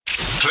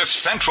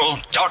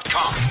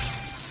CliffCentral.com.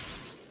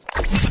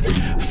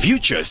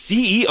 Future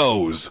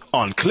CEOs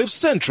on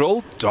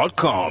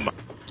CliffCentral.com.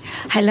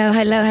 Hello,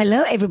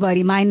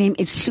 everybody. My name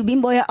is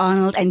Shubimboya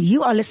Arnold, and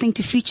you are listening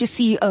to Future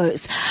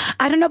CEOs.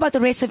 I don't know about the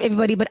rest of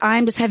everybody, but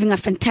I'm just having a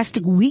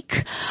fantastic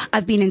week.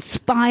 I've been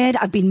inspired.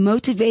 I've been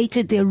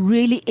motivated. There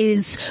really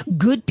is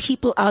good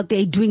people out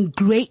there doing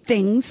great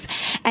things.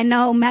 And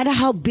no matter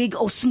how big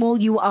or small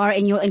you are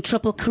in your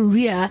entrepreneurial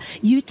career,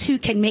 you too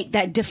can make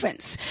that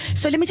difference.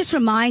 So let me just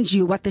remind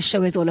you what the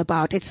show is all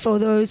about. It's for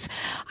those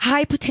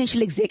high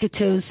potential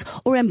executives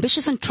or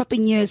ambitious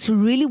entrepreneurs who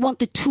really want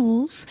the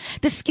tools,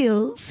 the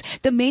skills,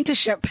 the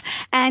mentorship,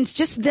 and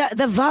just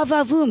the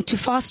va-va-voom to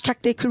fast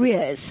track their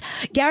careers.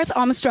 Gareth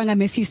Armstrong, I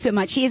miss you so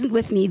much. He isn't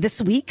with me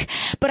this week,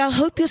 but I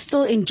hope you'll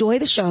still enjoy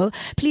the show.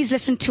 Please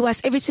listen to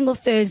us every single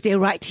Thursday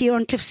right here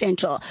on Cliff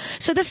Central.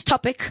 So this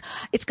topic,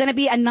 it's going to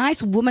be a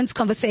nice woman's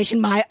conversation,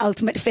 my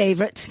ultimate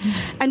favorite.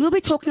 And we'll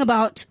be talking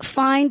about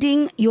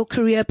finding your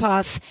career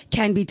path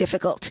can be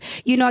difficult.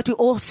 You know what? We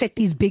all set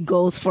these big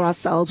goals for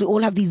ourselves. We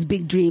all have these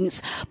big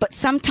dreams, but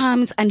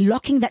sometimes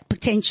unlocking that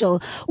potential,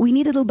 we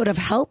need a little bit of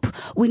help.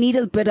 We need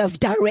a bit of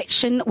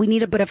direction. We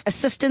need a bit of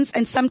assistance.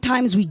 And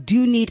sometimes we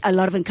do need a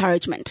lot of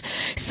encouragement.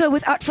 So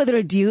without further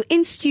ado,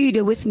 in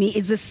studio with me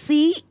is the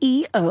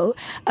CEO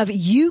of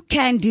You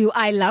Can Do.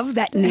 I love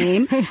that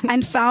name.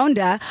 And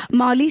founder,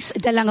 Marlies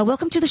Delanga.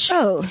 Welcome to the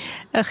show.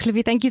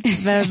 Libby, thank you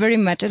very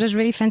much. It is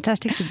really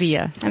fantastic to be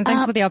here. And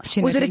thanks for the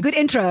opportunity. Was it a good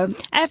intro?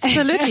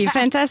 Absolutely.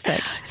 Fantastic.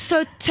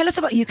 So tell us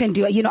about You Can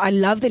Do. You know, I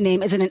love the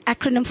name. Is it an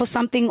acronym for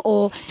something,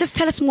 or just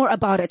tell us more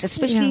about it,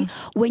 especially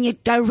when you're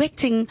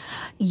directing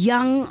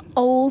young,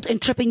 old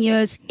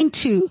entrepreneurs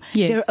into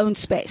their own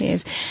space?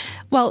 Yes.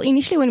 Well,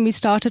 initially when we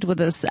started with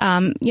this, I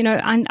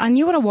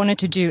knew what I wanted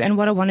to do and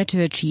what I wanted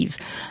to achieve.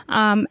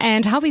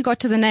 And how we got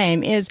to the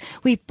name is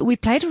we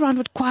played around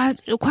with quite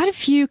a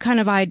few kind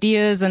of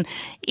ideas, and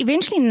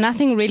eventually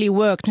nothing really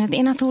worked. And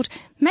then I thought,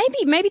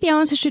 maybe the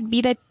answer should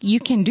be that you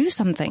can do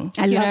something.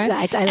 I love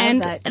that.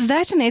 And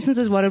that in essence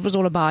is what it was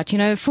all about. You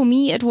know, for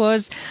me it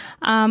was,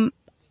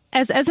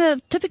 as a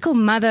typical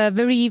mother,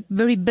 very,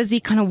 very busy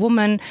kind of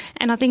woman,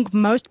 and I think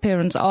most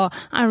parents are,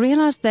 I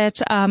realized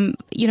that,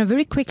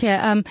 very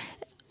quickly,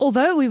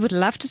 although we would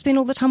love to spend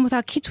all the time with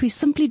our kids, we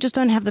simply just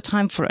don't have the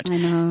time for it. I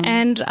know.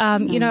 And,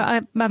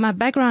 my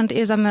background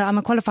is I'm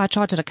a qualified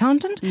chartered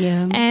accountant.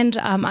 Yeah. And,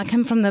 I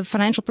come from the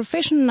financial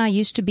profession, and I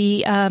used to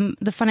be,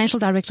 the financial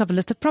director of a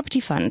listed property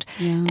fund.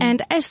 Yeah.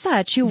 And as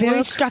such, you very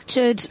work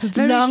structured,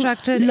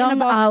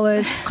 long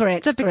hours.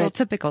 Correct.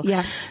 Typical.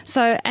 Yeah.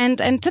 So,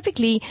 and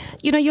typically,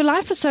 your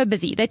life is so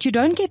busy that you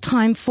don't get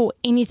time for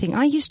anything.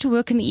 I used to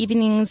work in the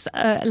evenings,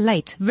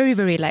 late, very,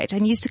 very late,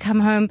 and used to come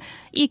home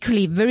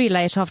equally very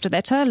late after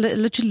that. So I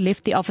literally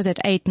left the office at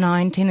 8,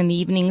 9, 10 in the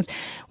evenings.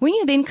 When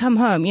you then come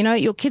home,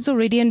 your kid's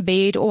already in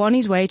bed or on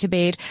his way to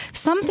bed,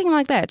 something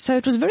like that. So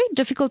it was very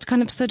difficult to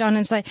kind of sit down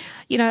and say,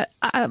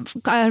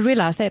 I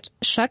realized that,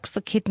 shucks,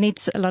 the kid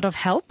needs a lot of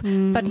help,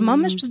 but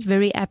mom is just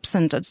very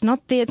absent. It's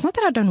not there. It's not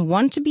that I don't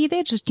want to be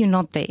there, just you're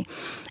not there.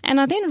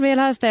 And I then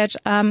realized that,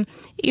 I'm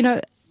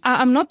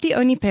not the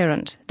only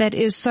parent that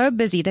is so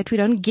busy that we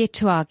don't get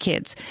to our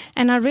kids.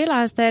 And I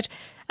realized that,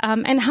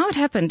 and how it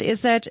happened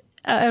is that,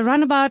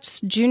 around about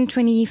June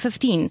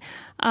 2015,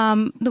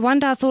 the one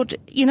day I thought,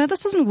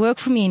 this doesn't work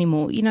for me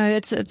anymore.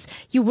 It's,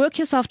 you work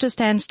yourself to a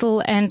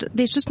standstill, and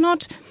there's just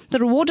not, the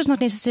reward is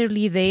not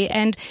necessarily there,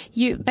 and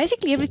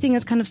basically everything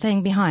is kind of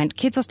staying behind.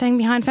 Kids are staying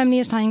behind, family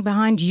is staying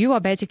behind, you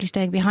are basically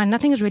staying behind,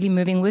 nothing is really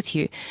moving with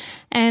you.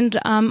 And,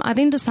 I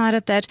then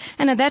decided that,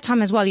 and at that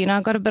time as well,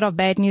 I got a bit of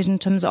bad news in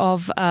terms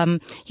of,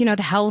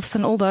 the health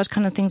and all those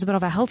kind of things, a bit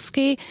of a health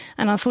scare,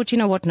 and I thought,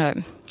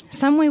 no.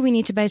 Somewhere we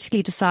need to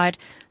basically decide,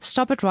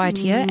 stop it right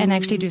here and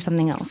actually do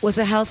something else. Was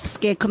the health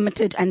scare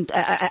committed and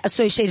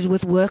associated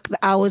with work, the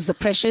hours, the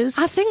pressures?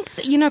 I think,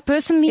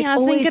 personally, I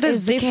think it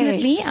is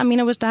definitely. Case. I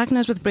mean, I was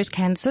diagnosed with breast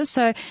cancer.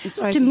 So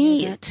to me,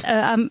 hear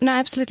that. no,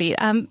 absolutely.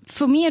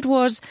 For me, it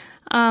was,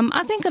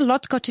 I think a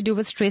lot's got to do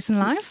with stress in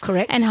life.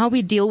 Correct. And how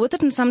we deal with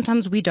it. And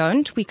sometimes we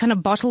don't. We kind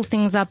of bottle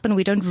things up and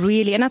we don't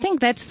really. And I think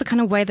that's the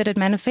kind of way that it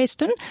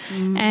manifests in.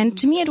 And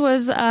to me, it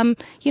was,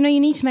 you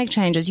need to make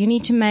changes. You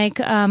need to make,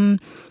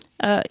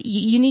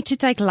 you need to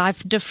take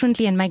life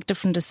differently and make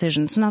different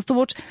decisions. And I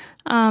thought,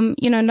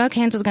 no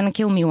cancer is going to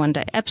kill me one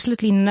day.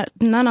 Absolutely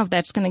none of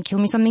that's going to kill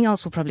me. Something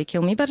else will probably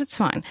kill me, but it's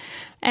fine.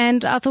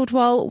 And I thought,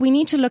 well, we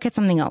need to look at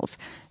something else.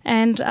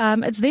 And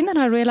it's then that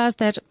I realized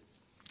that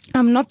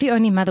I'm not the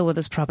only mother with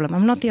this problem.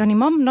 I'm not the only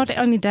mom, not the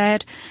only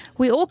dad.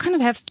 We all kind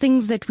of have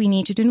things that we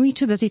need to do, and we're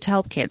too busy to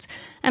help kids.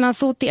 And I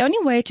thought the only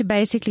way to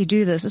basically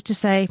do this is to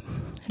say,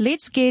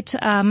 let's get,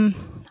 I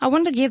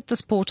want to get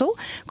this portal,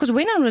 because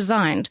when I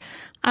resigned,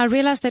 I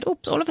realized that,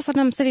 all of a sudden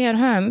I'm sitting at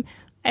home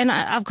and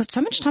I've got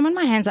so much time on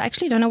my hands, I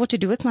actually don't know what to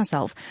do with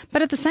myself.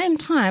 But at the same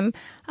time,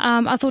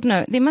 I thought,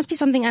 no, there must be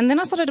something. And then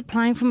I started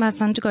applying for my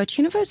son to go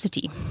to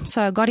university.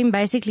 So I got him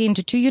basically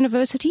into 2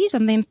 universities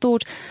and then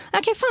thought,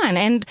 okay, fine.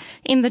 And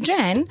in the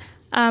Jan,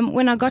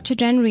 when I got to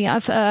January,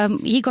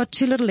 he got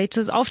 2 little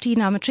letters after he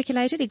now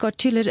matriculated. He got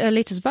 2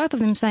 letters, both of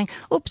them saying,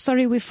 "Oops,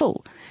 sorry, we're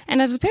full."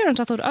 And as a parent,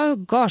 I thought, oh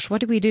gosh,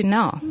 what do we do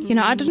now?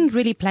 I didn't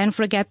really plan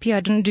for a gap year. I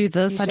didn't do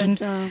this.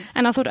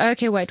 And I thought,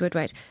 okay, wait.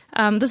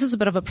 This is a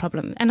bit of a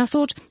problem. And I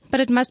thought, but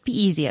it must be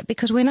easier,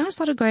 because when I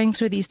started going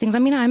through these things,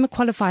 I'm a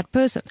qualified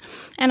person.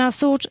 And I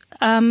thought,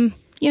 when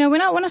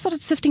I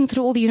started sifting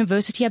through all the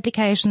university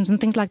applications and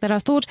things like that, I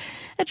thought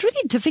it's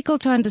really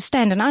difficult to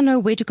understand, and I know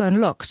where to go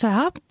and look. So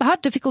how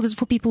difficult is it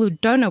for people who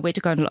don't know where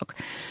to go and look?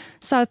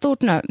 So I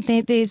thought, no,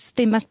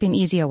 there must be an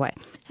easier way.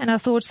 And I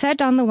sat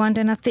down the one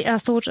day, and I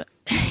thought,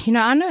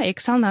 I know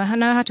Excel now. I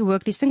know how to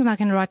work these things, and I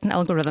can write an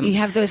algorithm. You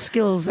have those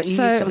skills that you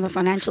use from the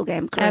financial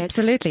game, correct?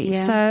 Absolutely.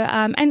 Yeah. So,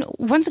 and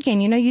once again,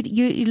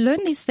 you learn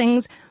these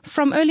things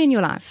from early in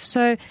your life.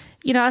 So,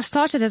 I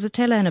started as a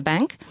teller in a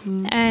bank,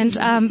 and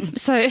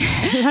so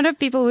a lot of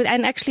people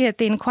and actually at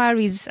the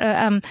inquiries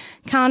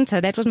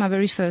counter, that was my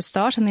very first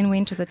start, and then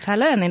went to the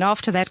teller, and then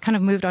after that kind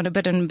of moved on a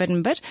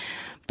bit.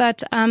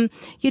 But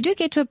you do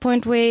get to a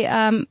point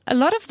where a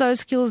lot of those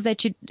skills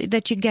that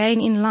you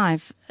gain in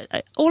life,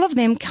 all of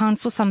them count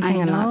for something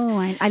in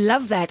life. I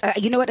love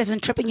that. You know what, as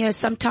entrepreneurs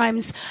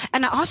sometimes,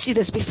 and I asked you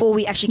this before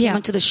we actually came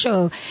onto the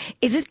show,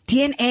 is it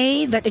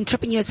DNA that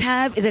entrepreneurs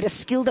have? Is it a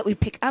skill that we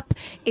pick up?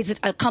 Is it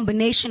a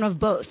combination of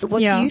both? What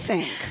do you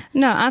think?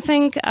 No, I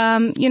think,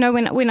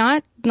 when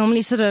I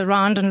normally sit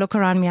around and look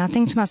around me, I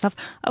think to myself,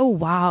 oh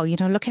wow,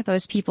 look at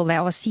those people, they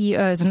are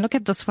CEOs, and look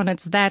at this one,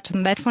 it's that,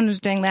 and that one is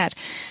doing that.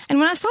 And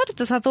when I started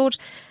this, I thought,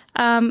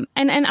 and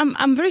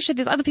I'm very sure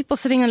there's other people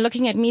sitting and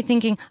looking at me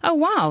thinking, oh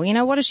wow,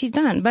 what has she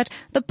done? But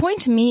the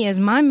point to me is,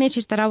 my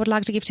message that I would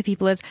like to give to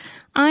people is,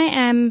 I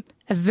am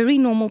a very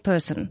normal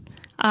person.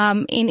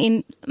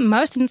 In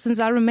most instances,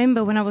 I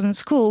remember when I was in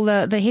school,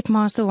 the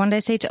headmaster one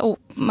day said,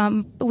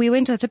 we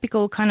went to a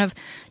typical kind of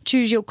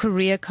choose your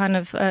career kind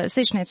of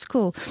session at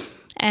school.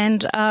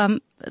 And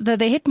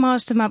the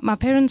headmaster, my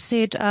parents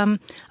said, oh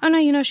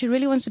no, she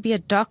really wants to be a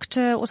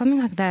doctor or something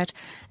like that.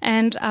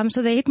 And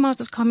so the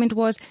headmaster's comment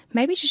was,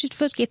 maybe she should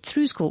first get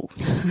through school.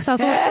 So I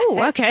thought,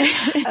 oh, okay.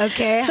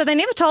 Okay. So they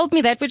never told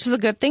me that, which was a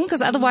good thing,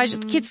 because otherwise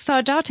kids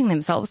start doubting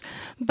themselves.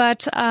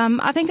 But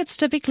I think it's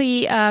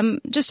typically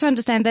just to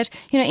understand that,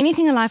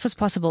 anything in life is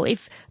possible.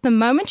 If the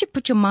moment you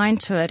put your mind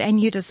to it and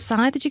you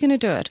decide that you're going to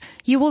do it,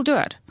 you will do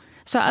it.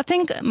 So I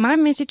think my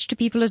message to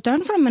people is,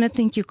 don't for a minute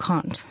think you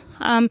can't.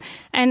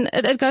 And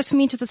it goes for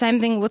me to the same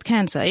thing with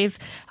cancer. If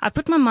I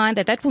put my mind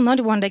that will not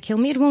one day kill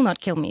me, it will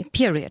not kill me,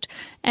 period.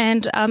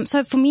 And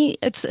so for me,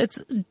 it's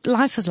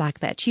life is like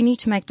that. You need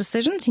to make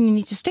decisions, and you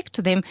need to stick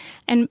to them,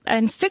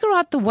 and figure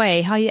out the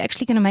way how you're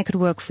actually going to make it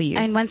work for you.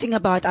 And one thing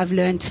I've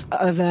learned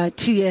over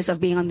 2 years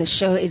of being on the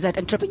show is that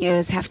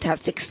entrepreneurs have to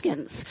have thick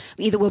skins.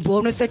 Either we're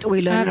born with it or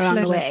we learn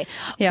along the way.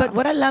 Yeah. But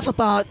what I love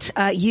about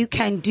You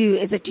Can Do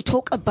is that you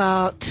talk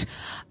about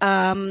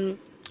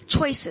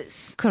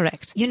choices.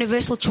 Correct.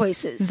 Universal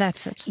choices.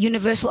 That's it.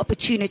 Universal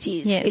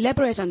opportunities. Yes.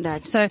 Elaborate on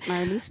that. So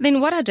then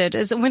what I did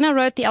is, when I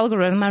wrote the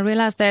algorithm, I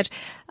realized that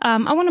I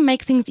want to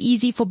make things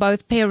easy for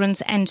both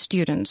parents and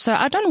students. So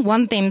I don't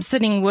want them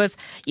sitting with,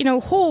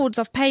 hordes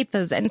of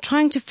papers and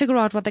trying to figure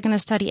out what they're going to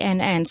study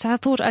and. So I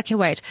thought, okay,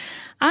 wait,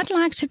 I'd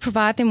like to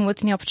provide them with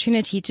the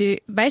opportunity to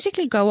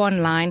basically go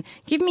online,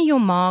 give me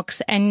your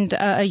marks and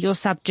your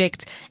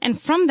subjects,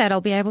 and from that I'll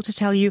be able to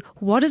tell you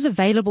what is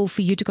available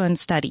for you to go and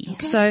study.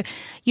 Okay. So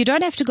you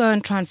don't have to go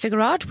and try and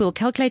figure out. We'll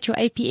calculate your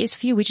APS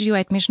for you, which is your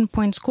admission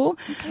point score.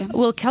 Okay.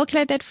 We'll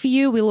calculate that for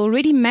you. We'll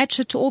already match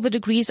it to all the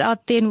degrees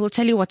out there, and we'll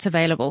tell you what's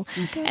available.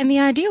 Okay. And the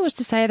idea was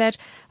to say that,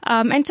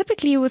 and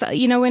typically with,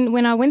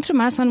 when I went through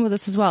my son with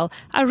this as well,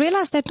 I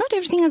realized that not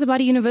everything is about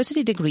a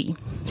university degree.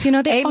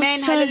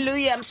 Amen,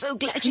 hallelujah. I'm so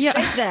glad you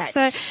said that.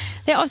 So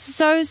there are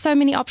so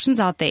many options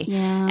out there.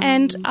 Yeah.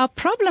 And our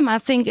problem, I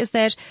think, is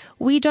that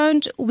we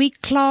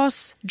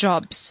class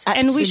jobs.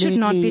 Absolutely. And we should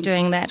not be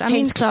doing that.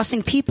 Hence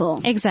classing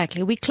people.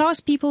 Exactly. We class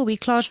people, we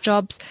class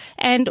jobs,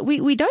 and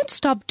we don't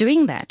stop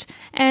doing that.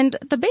 And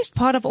the best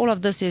part of all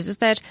of this is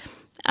that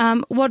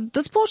what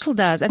this portal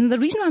does, and the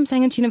reason why I'm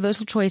saying it's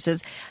universal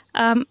choices,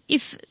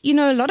 if,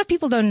 a lot of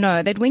people don't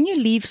know that when you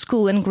leave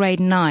school in grade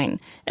 9,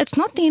 it's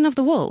not the end of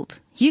the world.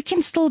 You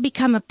can still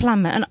become a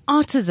plumber, an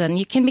artisan.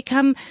 You can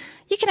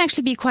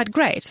actually be quite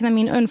great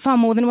and earn far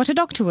more than what a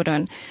doctor would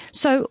earn.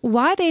 So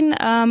why then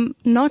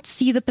not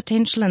see the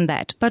potential in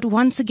that? But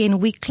once again,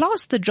 we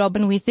class the job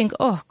and we think,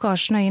 oh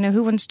gosh, no,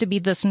 who wants to be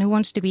this and who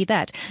wants to be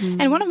that?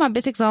 And one of my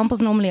best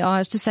examples normally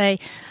is to say,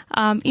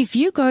 if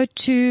you go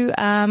to,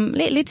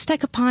 let's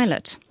take a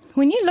pilot.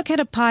 When you look at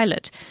a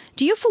pilot,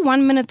 do you for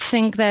 1 minute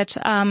think that,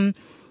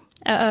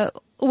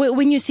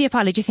 when you see a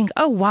pilot, you think,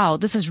 oh wow,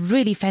 this is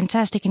really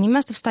fantastic, and he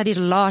must have studied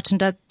a lot and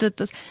did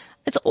this.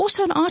 It's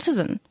also an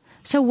artisan.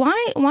 So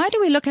why do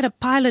we look at a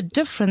pilot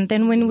different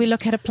than when we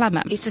look at a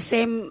plumber? It's the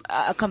same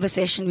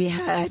conversation we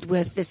had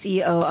with the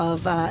CEO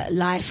of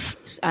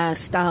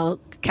Lifestyle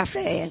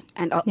Cafe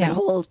and a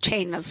whole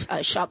chain of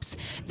shops,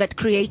 that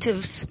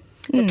creatives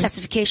the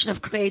classification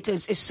of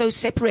creatives is so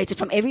separated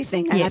from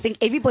everything. And I Yes. think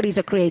everybody's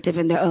a creative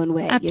in their own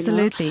way.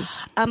 Absolutely. You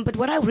know? But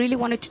what I really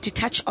wanted to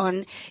touch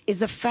on is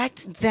the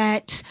fact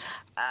that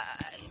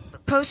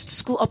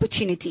post-school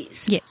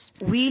opportunities. Yes.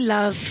 We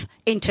love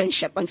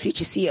internship on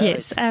Future CEOs.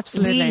 Yes,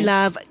 absolutely.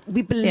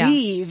 We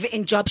believe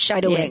in job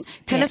shadowing. Yes,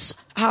 Tell yes. us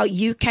how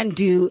You Can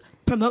Do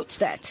promotes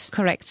that.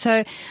 Correct.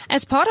 So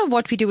as part of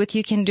what we do with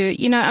You Can Do,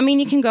 you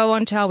can go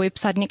onto our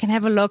website and you can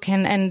have a look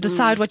and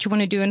decide what you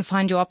want to do and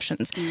find your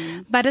options.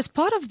 But as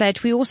part of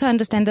that, we also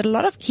understand that a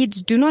lot of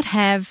kids do not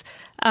have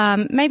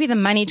maybe the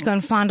money to go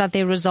and find out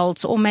their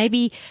results, or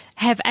maybe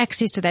have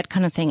access to that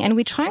kind of thing. And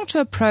we're trying to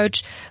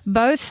approach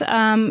both,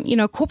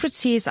 corporate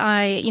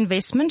CSI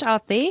investment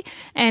out there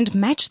and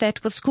match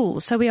that with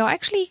schools. So we are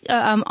actually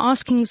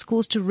asking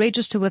schools to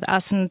register with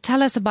us and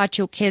tell us about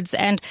your kids.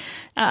 And,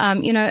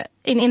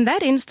 in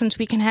that instance,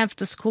 we can have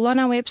the school on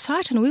our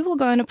website, and we will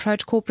go and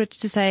approach corporates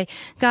to say,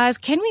 guys,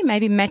 can we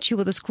maybe match you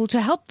with a school to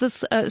help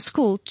this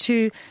school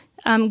to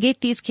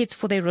get these kids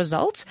for their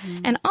results?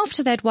 And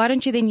after that, why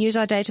don't you then use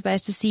our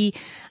database to see,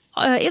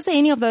 is there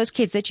any of those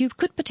kids that you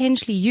could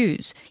potentially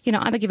use,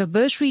 either give a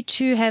bursary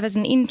to, have as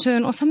an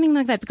intern or something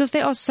like that? Because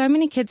there are so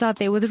many kids out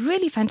there with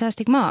really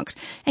fantastic marks,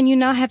 and you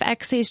now have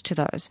access to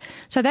those.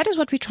 So that is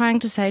what we're trying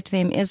to say to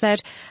them, is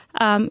that,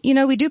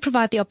 we do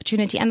provide the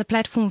opportunity and the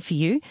platform for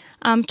you.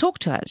 Talk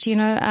to us,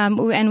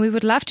 and we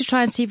would love to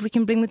try and see if we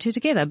can bring the two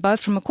together, both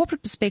from a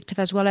corporate perspective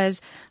as well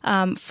as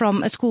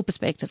from a school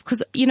perspective.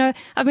 Because,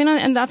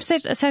 I've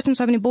sat in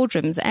so many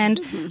boardrooms, and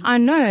I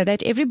know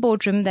that every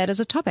boardroom that is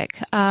a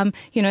topic.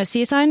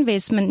 CSI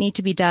investment need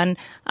to be done,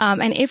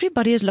 and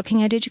everybody is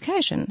looking at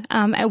education,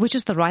 which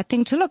is the right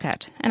thing to look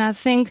at. And I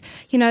think,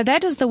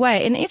 that is the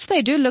way. And if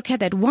they do look at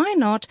that, why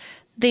not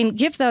then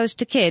give those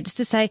to kids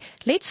to say,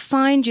 let's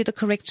find you the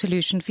correct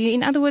solution for you.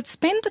 In other words,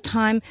 spend the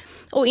time,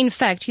 or in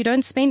fact, you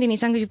don't spend any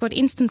time because you've got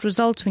instant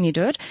results when you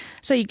do it.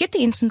 So you get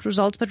the instant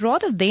results, but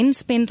rather than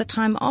spend the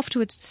time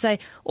afterwards to say,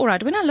 all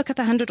right, when I look at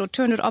the 100 or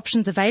 200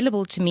 options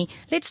available to me,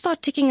 let's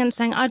start ticking and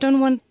saying, I don't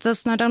want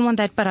this and I don't want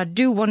that, but I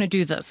do want to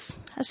do this.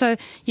 So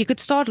you could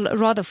start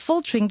rather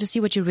filtering to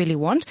see what you really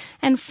want.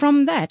 And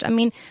from that,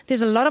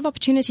 there's a lot of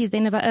opportunities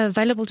then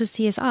available to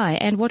CSI.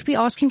 And what we're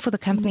asking for the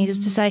companies is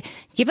to say,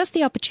 give us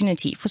the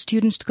opportunity for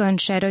students to go and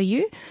shadow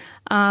you.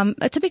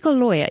 A typical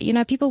lawyer,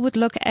 people would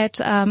look at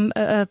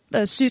a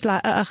suit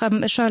like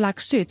a show like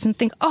Suits and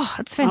think, oh,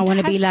 it's fantastic. I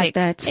want to be like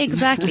that.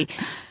 Exactly.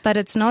 But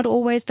it's not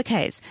always the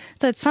case.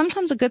 So it's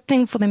sometimes a good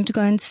thing for them to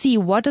go and see,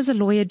 what does a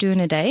lawyer do in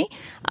a day?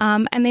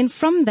 And then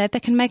from that, they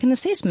can make an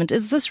assessment.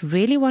 Is this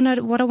really what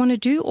I want to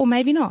do, or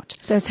maybe not?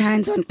 So it's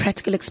hands-on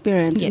practical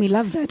experience. Yes. And we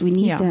love that. We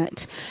need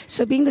that.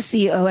 So being the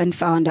CEO and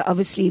founder,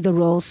 obviously the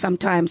roles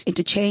sometimes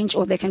interchange,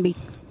 or they can be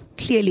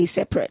clearly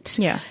separate.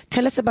 Yeah.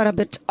 Tell us about a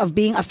bit of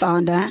being a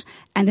founder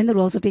and then the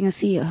roles of being a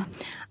CEO.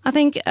 I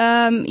think,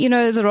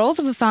 the roles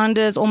of a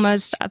founder is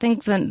almost, I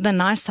think, the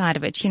nice side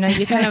of it.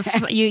 You kind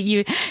of,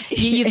 you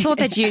thought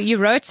that you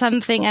wrote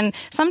something, and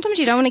sometimes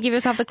you don't want to give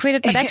yourself the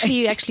credit, but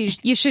actually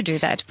you should do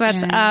that. But,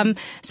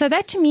 so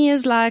that to me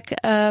is like,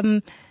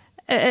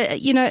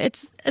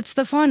 it's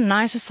the far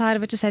nicer side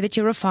of it to say that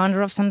you're a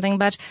founder of something.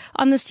 But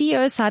on the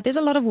CEO side, there's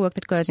a lot of work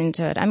that goes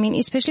into it.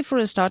 Especially for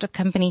a startup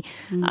company,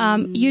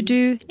 you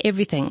do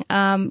everything.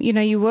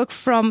 You work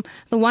from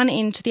the one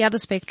end to the other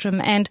spectrum,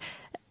 and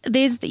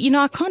there's,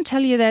 I can't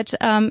tell you that,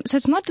 so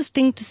it's not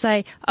distinct to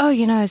say, a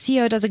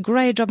CEO does a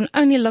great job and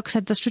only looks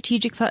at the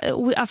strategic.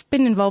 I've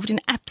been involved in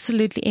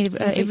absolutely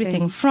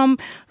everything, from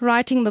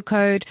writing the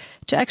code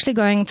to actually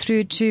going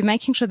through to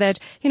making sure that,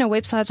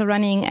 websites are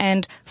running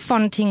and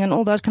fonting and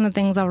all those kind of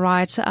things are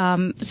right.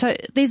 So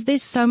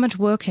there's so much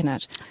work in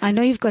it. I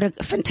know you've got a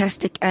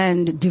fantastic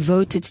and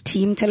devoted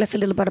team. Tell us a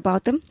little bit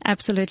about them.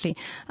 Absolutely.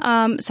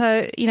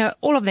 So,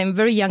 all of them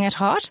very young at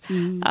heart.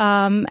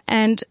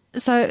 And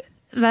so,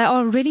 they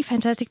are really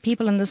fantastic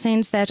people in the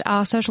sense that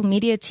our social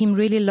media team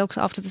really looks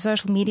after the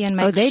social media and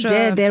makes sure.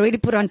 Did. They already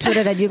put on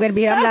Twitter that you're going to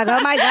be, I'm like, oh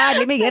my God,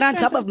 let me get on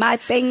top of my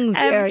things.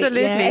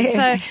 Absolutely.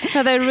 Yeah.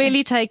 So they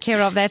really take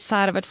care of that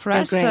side of it for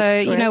us. Great,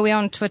 so, great. We're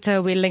on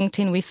Twitter, we're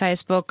LinkedIn, we're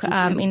Facebook,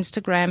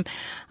 Instagram.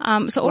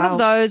 So all of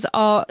those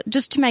are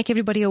just to make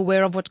everybody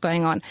aware of what's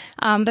going on.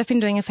 They've been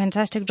doing a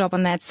fantastic job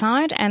on that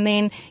side. And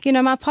then,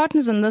 my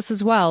partners in this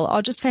as well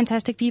are just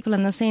fantastic people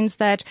in the sense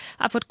that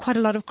I've got quite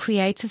a lot of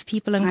creative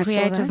people and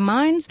creative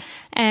minds.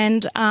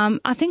 And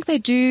I think they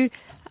do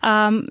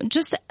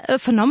just a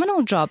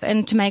phenomenal job,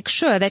 and to make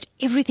sure that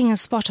everything is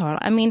spot on.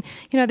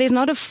 There's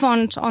not a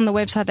font on the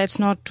website that's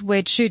not where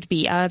it should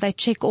be. They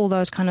check all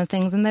those kind of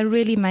things, and they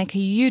really make a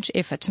huge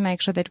effort to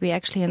make sure that we're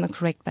actually in the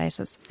correct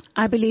basis.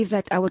 I believe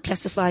that I would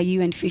classify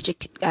you, and future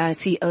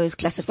CEOs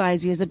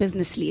classifies you as a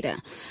business leader.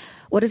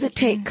 What does it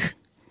take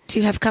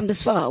to have come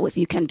this far with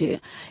You Can Do?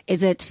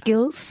 Is it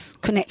skills,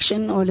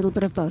 connection, or a little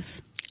bit of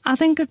both? I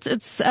think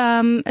it's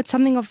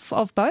something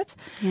of both.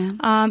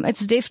 Yeah.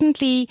 It's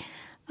definitely,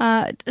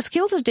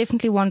 Skills is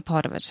definitely one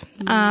part of it.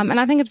 And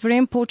I think it's very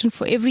important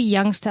for every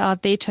youngster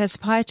out there to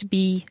aspire to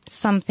be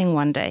something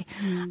one day.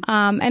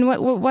 And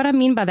what I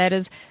mean by that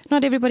is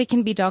not everybody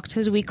can be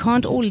doctors. We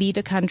can't all lead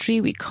a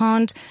country. We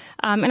can't.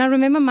 And I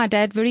remember my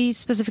dad very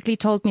specifically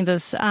told me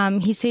this.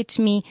 He said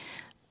to me,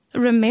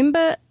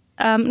 remember,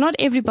 not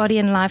everybody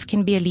in life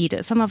can be a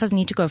leader. Some of us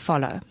need to go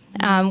follow.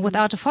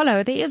 Without a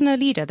follower, there is no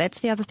leader. That's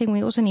the other thing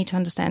we also need to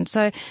understand.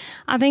 So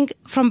I think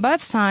from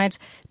both sides,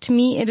 to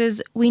me, it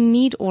is, we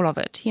need all of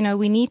it. You know,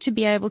 we need to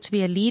be able to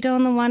be a leader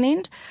on the one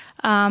end.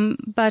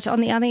 But on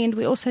the other end,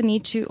 we also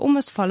need to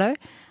almost follow,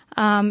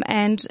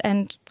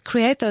 and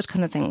create those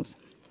kind of things.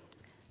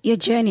 Your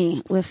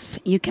journey with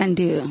You Can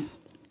Do.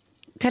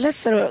 Tell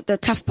us the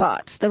tough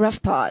parts, the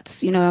rough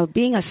parts. You know,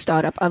 being a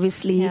startup,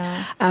 obviously,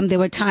 there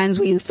were times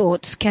where you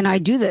thought, can I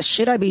do this?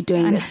 Should I be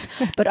doing this?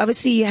 But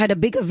obviously you had a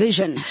bigger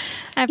vision.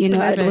 Absolutely.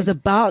 You know, it was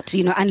about,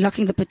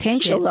 unlocking the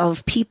potential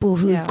of people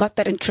who've got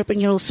that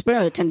entrepreneurial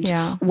spirit and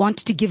want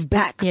to give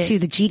back to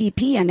the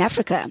GDP in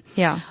Africa.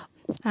 Yeah.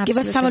 Absolutely. Give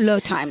us some low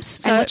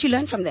times and what you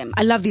learned from them.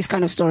 I love these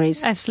kind of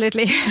stories.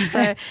 Absolutely.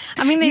 So,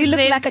 I mean, you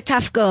look like a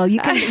tough girl.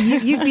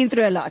 You've been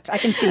through a lot. I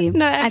can see.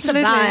 No,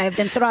 absolutely. And survived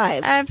and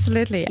thrived.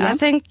 Absolutely. Yeah? I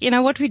think,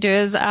 what we do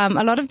is, a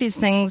lot of these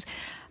things,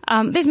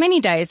 there's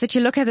many days that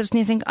you look at this and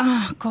you think,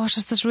 oh gosh,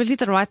 is this really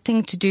the right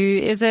thing to do?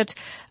 Is it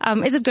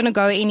going to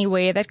go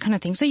anywhere? That kind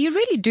of thing. So you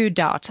really do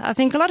doubt. I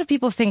think a lot of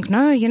people think,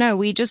 no,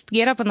 we just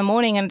get up in the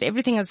morning and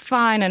everything is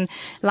fine and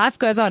life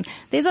goes on.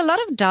 There's a lot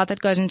of doubt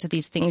that goes into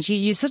these things.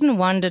 You sit and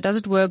wonder, does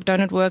it work?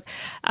 Don't it work?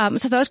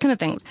 So those kind of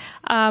things.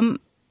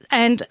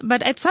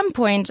 But at some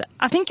point,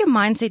 I think your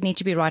mindset needs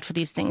to be right for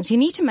these things. You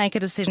need to make a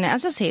decision.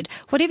 As I said,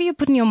 whatever you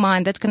put in your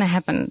mind, that's going to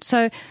happen.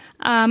 So,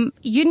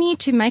 you need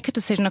to make a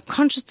decision, a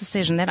conscious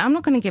decision that I'm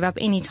not going to give up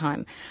any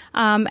time.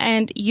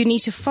 And you need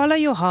to follow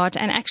your heart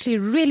and actually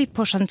really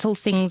push until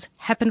things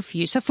happen for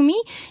you. So for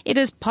me, it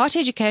is part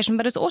education,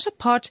 but it's also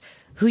part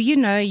who you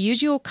know,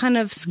 use your kind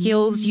of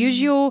skills,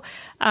 use your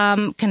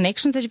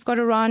connections that you've got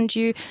around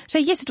you. So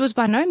yes, it was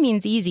by no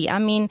means easy. I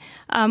mean,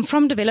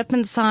 from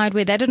development side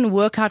where that didn't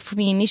work out for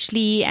me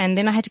initially, and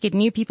then I had to get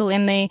new people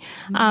in there.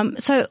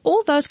 So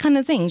all those kind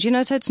of things,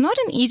 so it's not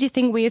an easy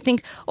thing where you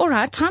think, all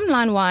right,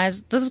 timeline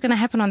wise, this is going to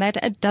happen on that.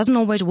 It doesn't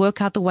always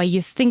work out the way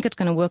you think it's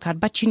going to work out,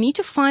 but you need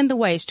to find the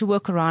ways to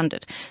work around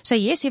it. So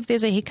yes, if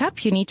there's a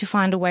hiccup, you need to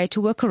find a way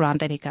to work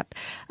around that hiccup.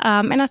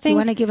 And I think, do you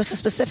want to give us a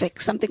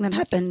specific, something that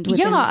happened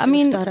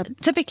within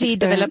typically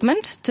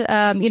development.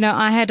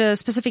 I had a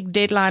specific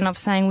deadline of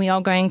saying we are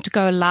going to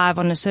go live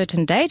on a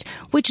certain date,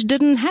 which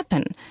didn't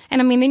happen.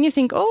 And I mean, then you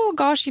think, oh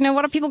gosh,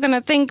 what are people going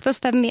to think, this,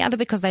 that, and the other,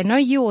 because they know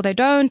you or they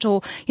don't,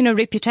 or,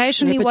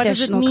 reputationally, what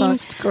does it mean?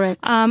 Cost,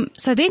 correct.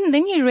 So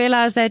then you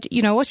realize that,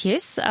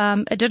 yes,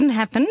 it didn't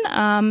happen.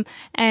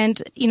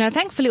 And,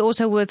 thankfully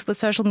also with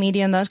social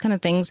media and those kind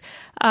of things,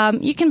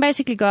 you can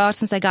basically go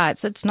out and say,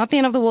 guys, it's not the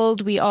end of the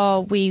world.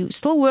 We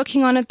still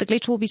working on it. The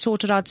glitch will be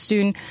sorted out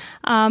soon.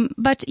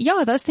 But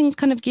yeah, those things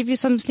kind of give you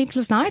some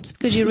sleepless nights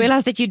because you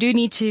realize that you do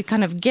need to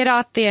kind of get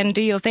out there and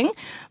do your thing.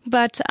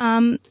 But,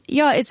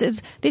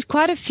 there's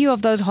quite a few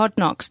of those hard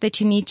knocks that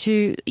you need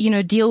to,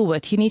 deal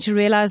with. You need to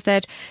realize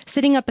that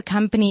setting up a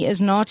company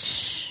is not,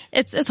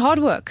 it's hard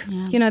work.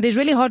 Yeah. There's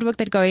really hard work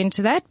that go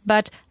into that.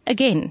 But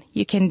again,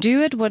 you can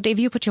do it,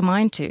 whatever you put your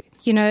mind to.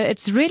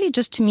 It's really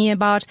just to me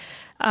about,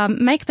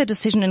 make the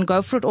decision and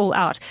go for it all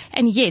out.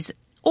 And yes,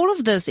 all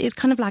of this is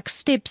kind of like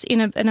steps in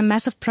a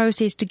massive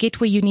process to get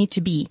where you need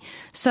to be.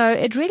 So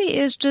it really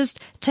is just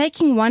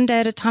taking one day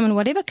at a time, and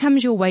whatever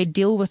comes your way,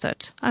 deal with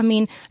it. I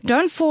mean,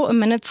 don't for a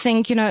minute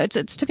think,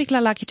 it's typically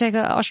like you take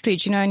an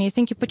ostrich, and you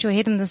think you put your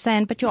head in the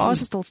sand, but your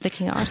arse is still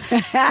sticking out.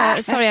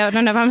 So, sorry, I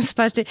don't know if I'm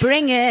supposed to.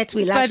 Bring it.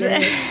 We like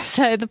it.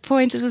 So the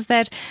point is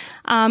that,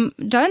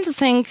 don't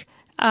think,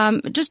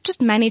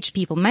 just manage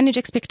people, manage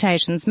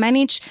expectations,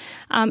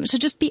 so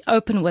just be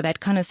open with that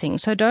kind of thing.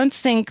 So don't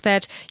think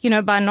that,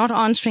 by not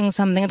answering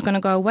something, it's going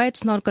to go away.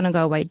 It's not going to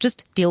go away.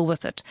 Just deal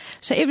with it.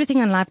 So everything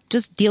in life,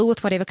 just deal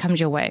with whatever comes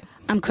your way.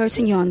 I'm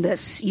quoting you on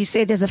this. You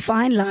say there's a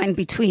fine line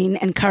between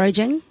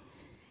encouraging,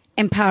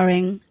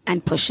 empowering,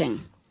 and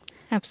pushing.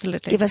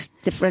 Absolutely. Give us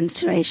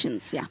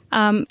differentiations. Yeah.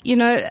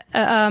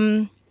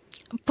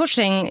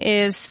 Pushing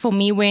is for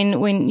me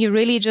when you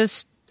really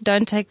just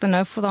don't take the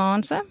no for the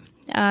answer.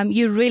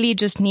 You really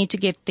just need to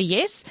get the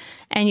yes,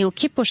 and you'll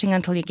keep pushing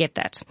until you get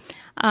that.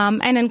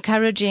 And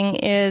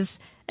encouraging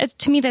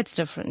to me, that's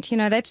different.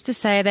 That's to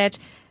say that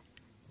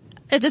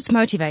it's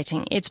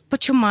motivating. It's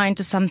put your mind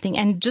to something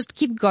and just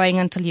keep going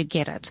until you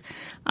get it.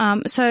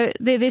 So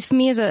there's for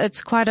me there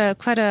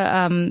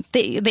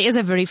is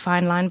a very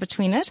fine line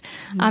between it.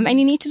 And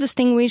you need to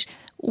distinguish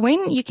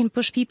when you can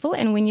push people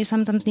and when you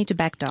sometimes need to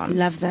back down.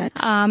 Love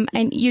that.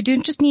 And you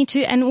do just need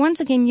to, and once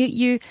again,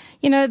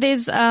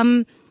 there's,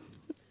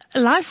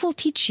 life will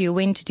teach you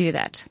when to do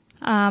that.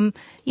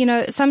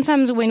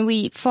 Sometimes when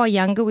we far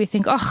younger, we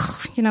think,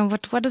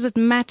 what does it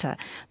matter?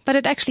 But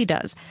it actually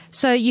does.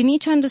 So you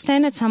need to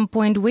understand at some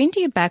point, when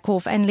do you back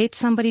off and let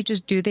somebody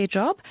just do their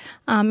job?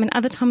 And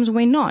other times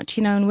when not,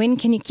 and when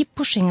can you keep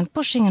pushing and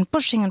pushing and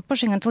pushing and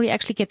pushing until you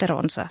actually get that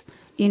answer?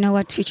 You know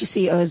what, Future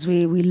CEOs,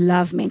 we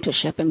love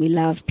mentorship, and we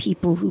love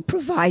people who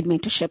provide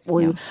mentorship.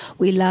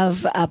 We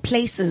love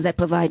places that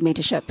provide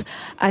mentorship.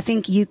 I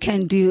think You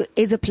Can Do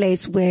is a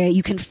place where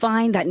you can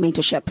find that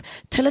mentorship.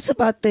 Tell us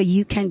about the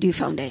You Can Do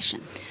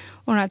Foundation.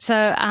 All right.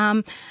 So,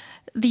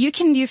 the You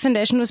Can Do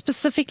Foundation was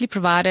specifically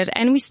provided,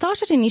 and we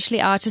started initially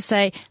out to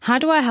say, how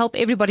do I help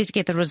everybody to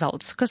get the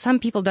results? Because some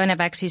people don't have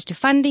access to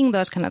funding,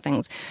 those kind of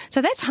things.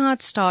 So that's how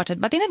it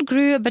started. But then it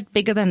grew a bit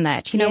bigger than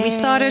that. We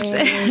started.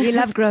 We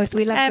love growth.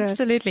 We love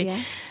Absolutely. growth.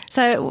 Yeah.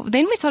 So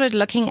then we started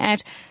looking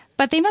at,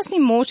 but there must be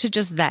more to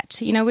just that.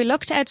 We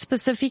looked at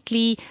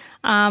specifically,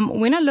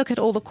 when I look at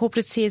all the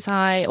corporate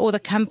CSI or the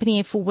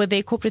company with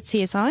their corporate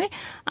CSI,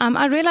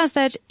 I realized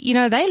that,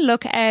 they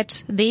look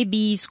at their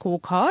B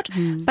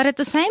scorecard, but at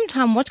the same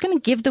time, what's going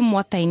to give them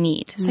what they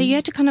need? So you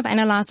had to kind of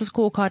analyze the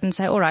scorecard and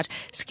say, all right,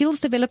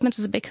 skills development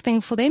is a big thing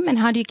for them. And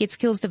how do you get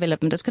skills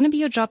development? It's going to be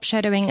your job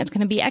shadowing. It's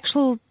going to be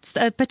actual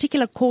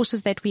particular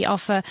courses that we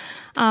offer.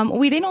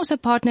 We then also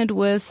partnered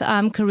with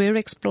Career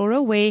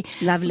Explorer, where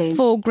Lovely.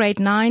 For grade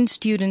 9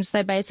 students,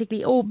 they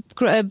basically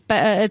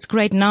it's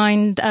grade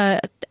 9,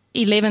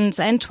 11s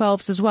and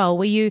 12s as well,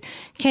 where you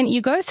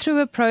go through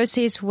a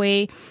process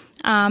where,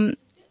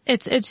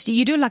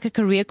 you do like a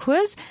career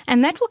quiz,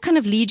 and that will kind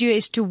of lead you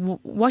as to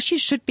what you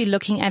should be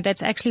looking at.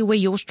 That's actually where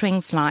your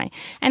strengths lie.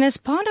 And as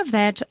part of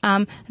that,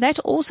 that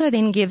also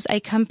then gives a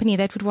company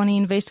that would want to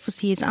invest for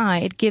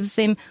CSI, it gives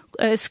them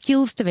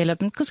skills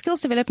development, because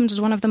skills development is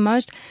one of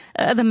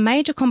the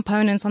major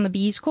components on the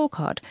BE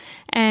scorecard.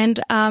 And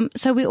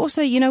so we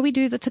also, we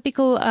do the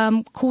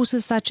typical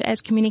courses such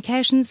as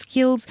communication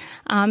skills,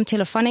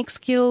 telephonic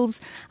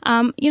skills,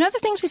 the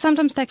things we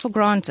sometimes take for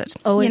granted.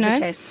 Always the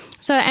case.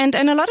 So, and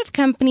a lot of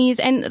companies,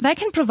 and they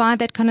can provide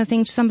that kind of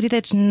thing to somebody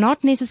that's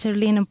not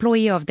necessarily an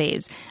employee of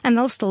theirs, and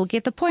they'll still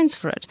get the points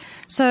for it.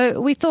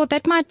 So we thought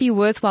that might be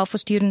worthwhile for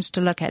students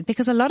to look at,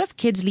 because a lot of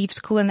kids leave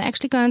school and they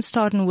actually go and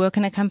start and work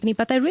in a company,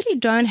 but they really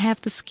don't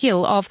have the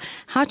skill of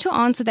how to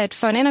answer that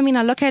phone. And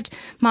I look at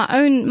my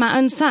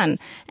own son,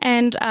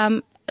 and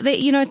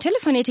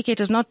telephone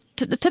etiquette is not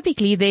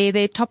typically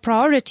their top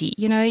priority.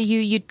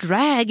 You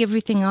drag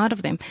everything out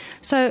of them.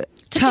 So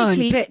tone,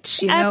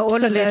 pitch, all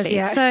of those.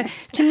 Yeah. So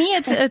to me,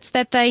 it's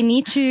that they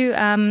need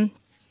to,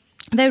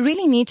 they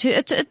really need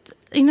to,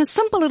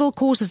 simple little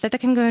courses that they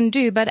can go and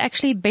do, but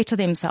actually better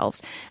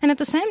themselves. And at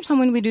the same time,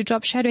 when we do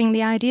job shadowing,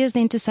 the idea is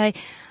then to say,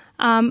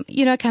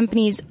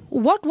 companies,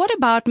 what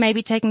about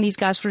maybe taking these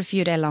guys for a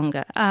few days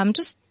longer?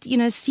 Just,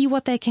 see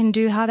what they can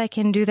do, how they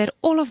can do that.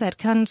 All of that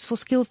comes for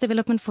skills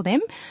development for them.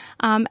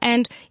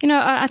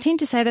 I tend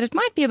to say that it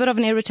might be a bit of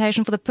an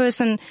irritation for the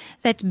person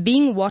that's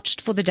being watched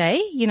for the day,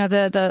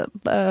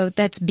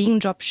 that's being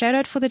job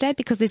shadowed for the day,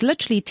 because there's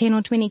literally 10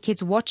 or 20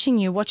 kids watching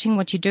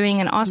what you're doing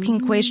and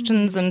asking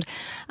questions, and,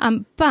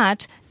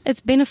 but it's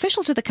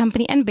beneficial to the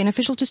company and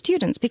beneficial to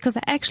students, because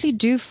they actually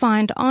do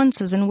find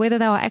answers and whether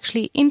they are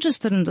actually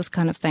interested in this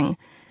kind of thing.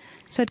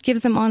 So it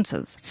gives them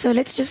answers. So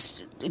let's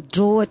just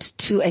draw it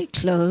to a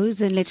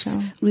close, and let's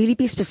really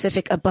be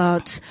specific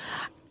about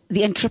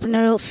the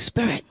entrepreneurial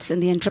spirit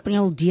and the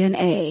entrepreneurial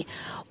DNA.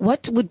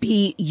 What would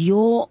be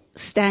your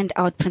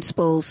standout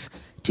principles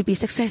to be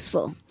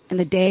successful in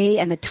the day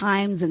and the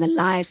times and the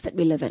lives that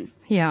we live in?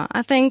 Yeah,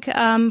 I think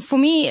for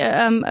me,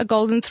 a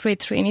golden thread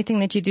through anything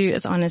that you do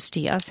is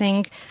honesty. I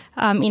think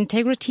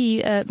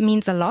integrity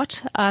means a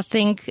lot. I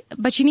think,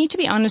 but you need to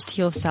be honest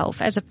to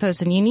yourself as a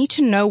person. You need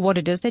to know what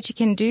it is that you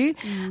can do,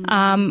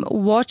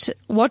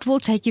 what will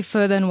take you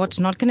further and what's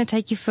not going to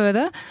take you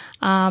further.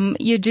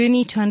 You do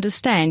need to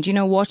understand,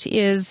 what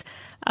is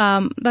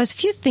those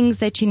few things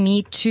that you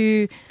need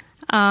to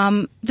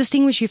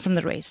distinguish you from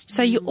the rest.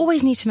 So you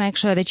always need to make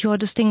sure that you are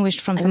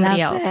distinguished from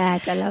somebody else.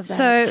 I love that.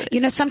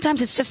 So,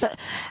 sometimes it's just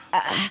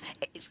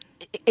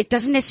it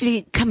doesn't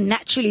necessarily come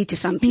naturally to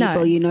some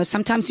people, No.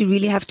 Sometimes you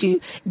really have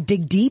to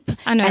dig deep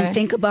and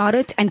think about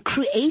it and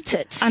create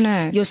it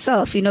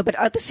yourself, but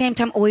at the same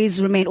time, always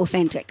remain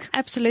authentic.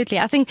 Absolutely.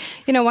 I think,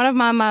 one of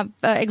my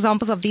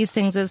examples of these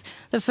things is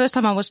the first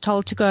time I was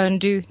told to go and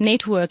do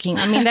networking.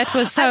 That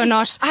was so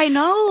not... I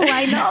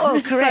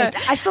know. Correct.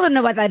 I still don't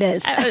know what that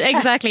is.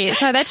 Exactly.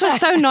 So that was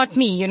so not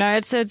me,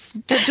 it's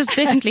just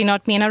definitely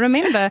not me. And I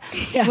remember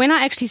when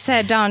I actually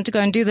sat down to go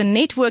and do the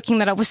networking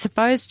that I was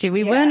supposed to,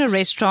 we were in a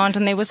restaurant,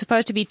 and there were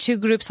supposed to be 2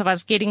 groups of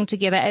us getting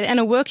together in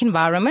a work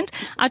environment.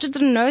 I just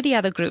didn't know the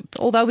other group,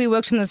 although we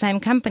worked in the same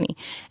company.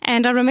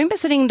 And I remember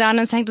sitting down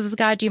and saying to this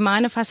guy, do you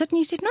mind if I sit? And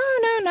he said,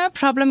 no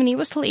problem. And he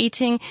was still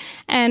eating.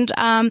 And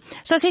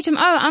so I said to him,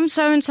 I'm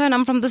so-and-so, and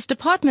I'm from this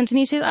department. And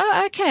he said,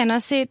 oh, okay. And I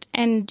said,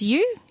 and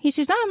you? He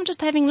says, no, I'm just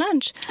having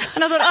lunch.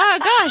 And I thought, oh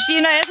gosh,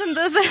 isn't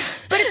this...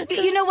 But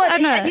you know what?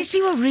 At least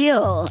you were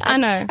real. I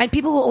know. And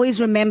people will always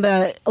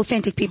remember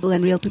authentic people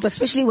and real people,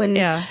 especially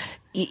when...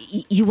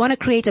 you want to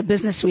create a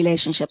business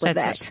relationship with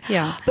That's that. it,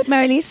 yeah. But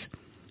Marilise,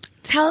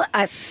 tell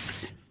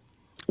us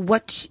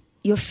what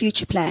your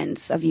future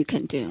plans of You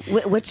Can Do.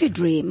 What's your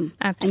dream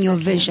and your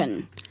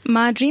vision?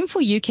 My dream for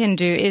You Can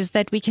Do is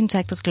that we can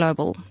take this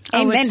global.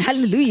 Amen.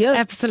 Hallelujah.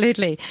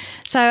 Absolutely.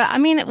 So, I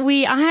mean,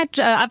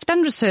 I've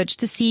done research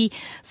to see,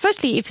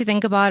 firstly, if you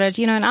think about it,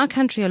 in our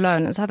country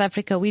alone, in South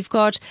Africa, we've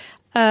got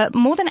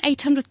more than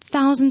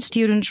 800,000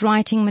 students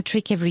writing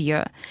matric every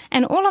year.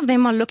 And all of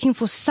them are looking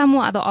for some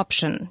other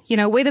option,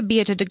 whether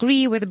be it a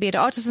degree, whether be it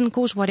an artisan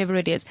course, whatever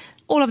it is.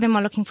 All of them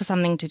are looking for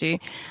something to do.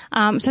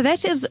 So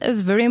that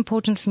is very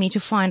important for me to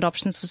find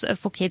options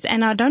for kids.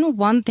 And I don't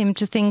want them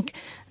to think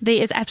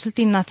there is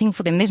absolutely nothing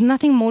for them. There's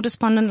nothing more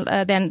despondent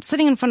than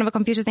sitting in front of a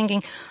computer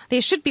thinking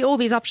there should be all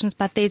these options,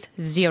 but there's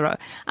zero.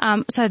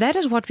 So that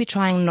is what we're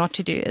trying not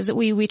to do, is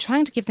we're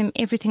trying to give them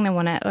everything they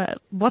want to,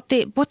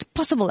 what's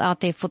possible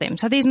out there for them.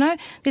 So there's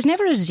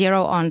never a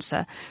zero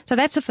answer. So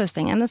that's the first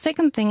thing. And the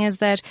second thing is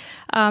that,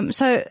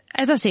 so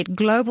as I said,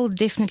 global,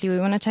 definitely we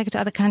want to take it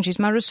to other countries.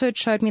 My research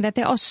showed me that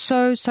there are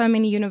so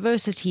many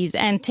universities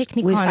and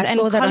technicons and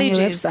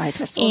colleges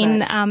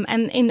in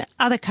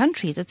other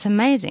countries. It's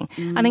amazing.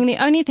 I think the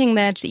only thing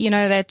that,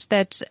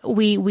 that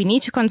we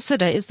need to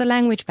consider is the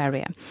language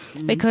barrier,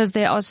 because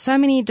there are so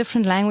many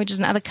different languages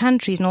in other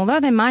countries. And although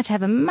they might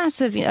have a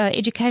massive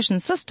education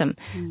system,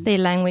 their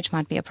language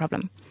might be a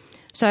problem.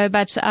 So,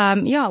 but,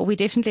 we're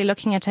definitely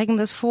looking at taking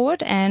this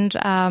forward and,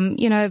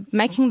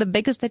 making the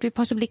biggest that we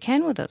possibly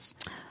can with this.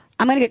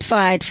 I'm going to get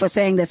fired for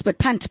saying this, but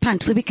Punt,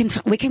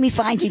 where can we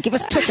find you? Give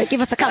us Twitter, give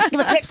us accounts, give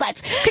us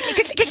websites.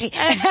 Quickly.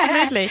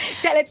 Absolutely.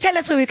 Tell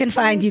us where we can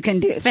find You Can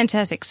Do.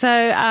 Fantastic. So,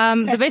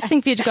 the best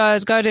thing for you to go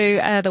is go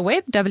to the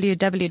web,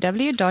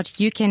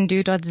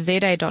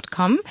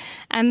 www.youcando.za.com.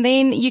 And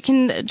then you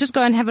can just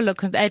go and have a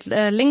look at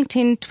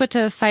LinkedIn,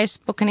 Twitter,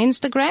 Facebook, and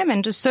Instagram,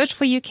 and just search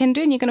for You Can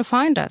Do, and you're going to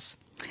find us.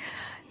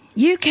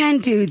 You Can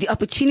Do, the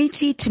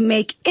opportunity to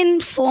make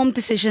informed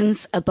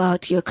decisions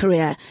about your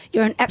career.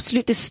 You're an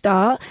absolute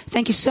star.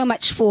 Thank you so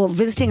much for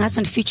visiting us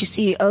on Future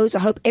CEOs. I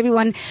hope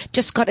everyone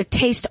just got a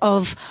taste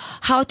of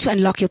how to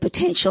unlock your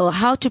potential,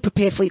 how to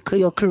prepare for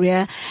your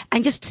career,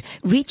 and just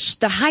reach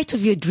the height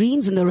of your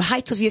dreams and the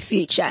height of your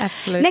future.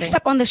 Absolutely. Next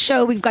up on the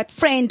show, we've got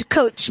friend,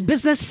 coach,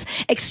 business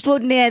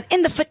extraordinaire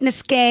in the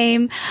fitness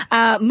game,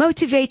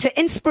 motivator,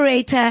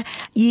 inspirator.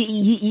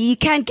 You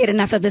can't get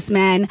enough of this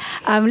man.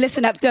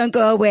 Listen up, don't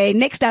go away.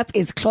 Next up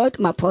is Claude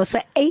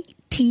Maposa,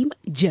 A-Team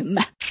Gym.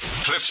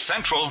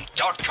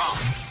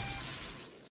 CliffCentral.com